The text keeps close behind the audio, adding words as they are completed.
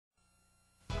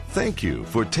Thank you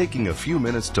for taking a few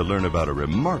minutes to learn about a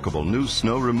remarkable new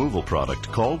snow removal product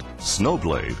called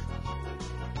SnowBlade.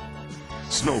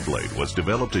 SnowBlade was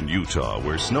developed in Utah,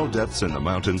 where snow depths in the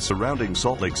mountains surrounding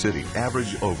Salt Lake City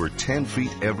average over 10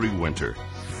 feet every winter.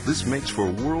 This makes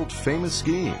for world-famous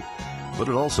skiing, but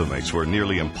it also makes for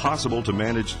nearly impossible to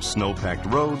manage snow-packed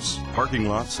roads, parking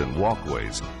lots, and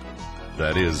walkways.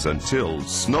 That is, until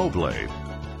SnowBlade.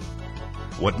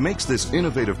 What makes this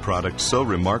innovative product so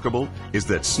remarkable is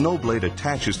that SnowBlade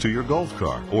attaches to your golf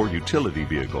car or utility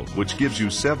vehicle, which gives you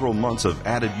several months of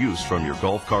added use from your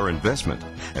golf car investment.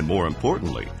 And more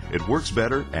importantly, it works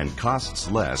better and costs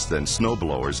less than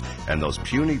snowblowers and those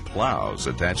puny plows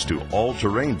attached to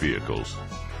all-terrain vehicles.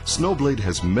 SnowBlade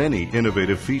has many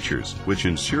innovative features which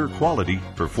ensure quality,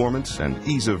 performance, and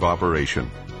ease of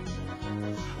operation.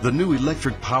 The new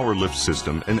electric power lift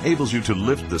system enables you to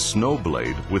lift the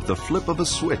SnowBlade with the flip of a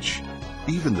switch.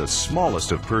 Even the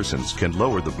smallest of persons can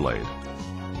lower the blade.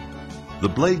 The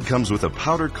blade comes with a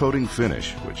powder coating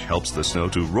finish, which helps the snow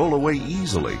to roll away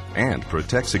easily and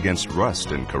protects against rust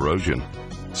and corrosion.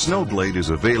 SnowBlade is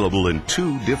available in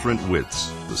two different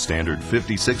widths, the standard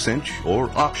 56-inch or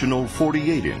optional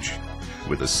 48-inch.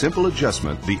 With a simple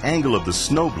adjustment, the angle of the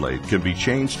SnowBlade can be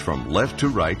changed from left to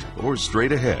right or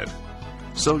straight ahead.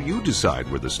 So you decide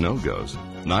where the snow goes,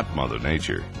 not Mother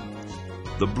Nature.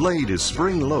 The blade is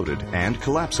spring-loaded and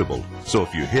collapsible, so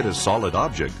if you hit a solid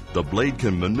object, the blade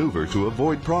can maneuver to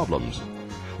avoid problems.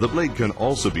 The blade can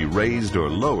also be raised or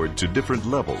lowered to different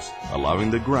levels, allowing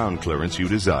the ground clearance you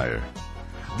desire.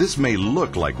 This may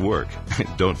look like work,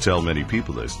 don't tell many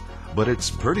people this, but it's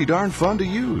pretty darn fun to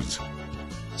use.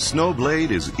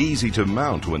 SnowBlade is easy to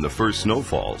mount when the first snow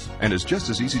falls, and is just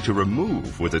as easy to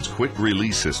remove with its quick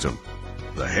release system.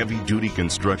 The heavy-duty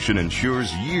construction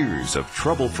ensures years of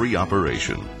trouble-free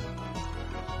operation.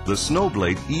 The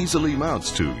SnowBlade easily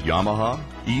mounts to Yamaha,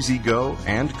 E-Z-Go,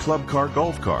 and club car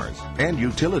golf cars, and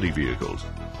utility vehicles.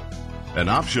 An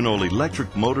optional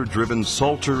electric motor-driven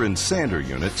salter and sander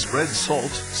unit spreads salt,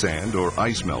 sand, or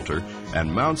ice melter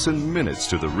and mounts in minutes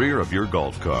to the rear of your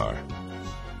golf car.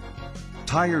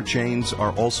 Tire chains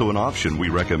are also an option we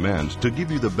recommend to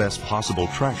give you the best possible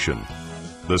traction.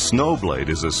 The SnowBlade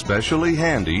is especially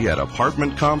handy at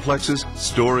apartment complexes,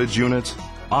 storage units,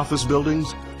 office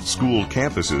buildings, school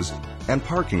campuses, and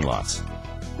parking lots,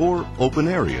 or open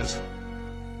areas.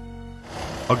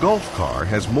 A golf car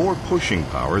has more pushing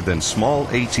power than small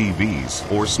ATVs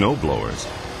or snowblowers.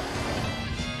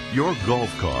 Your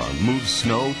golf car moves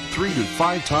snow 3 to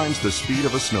 5 times the speed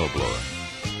of a snowblower.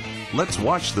 Let's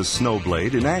watch the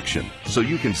SnowBlade in action so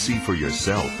you can see for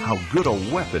yourself how good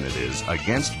a weapon it is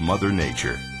against Mother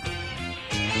Nature.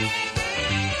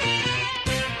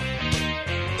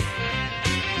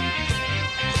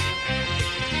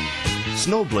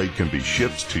 SnowBlade can be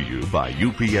shipped to you by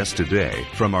UPS today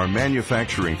from our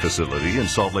manufacturing facility in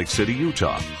Salt Lake City,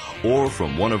 Utah, or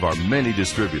from one of our many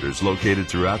distributors located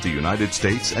throughout the United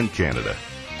States and Canada.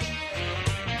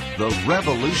 The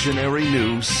revolutionary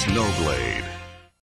new SnowBlade.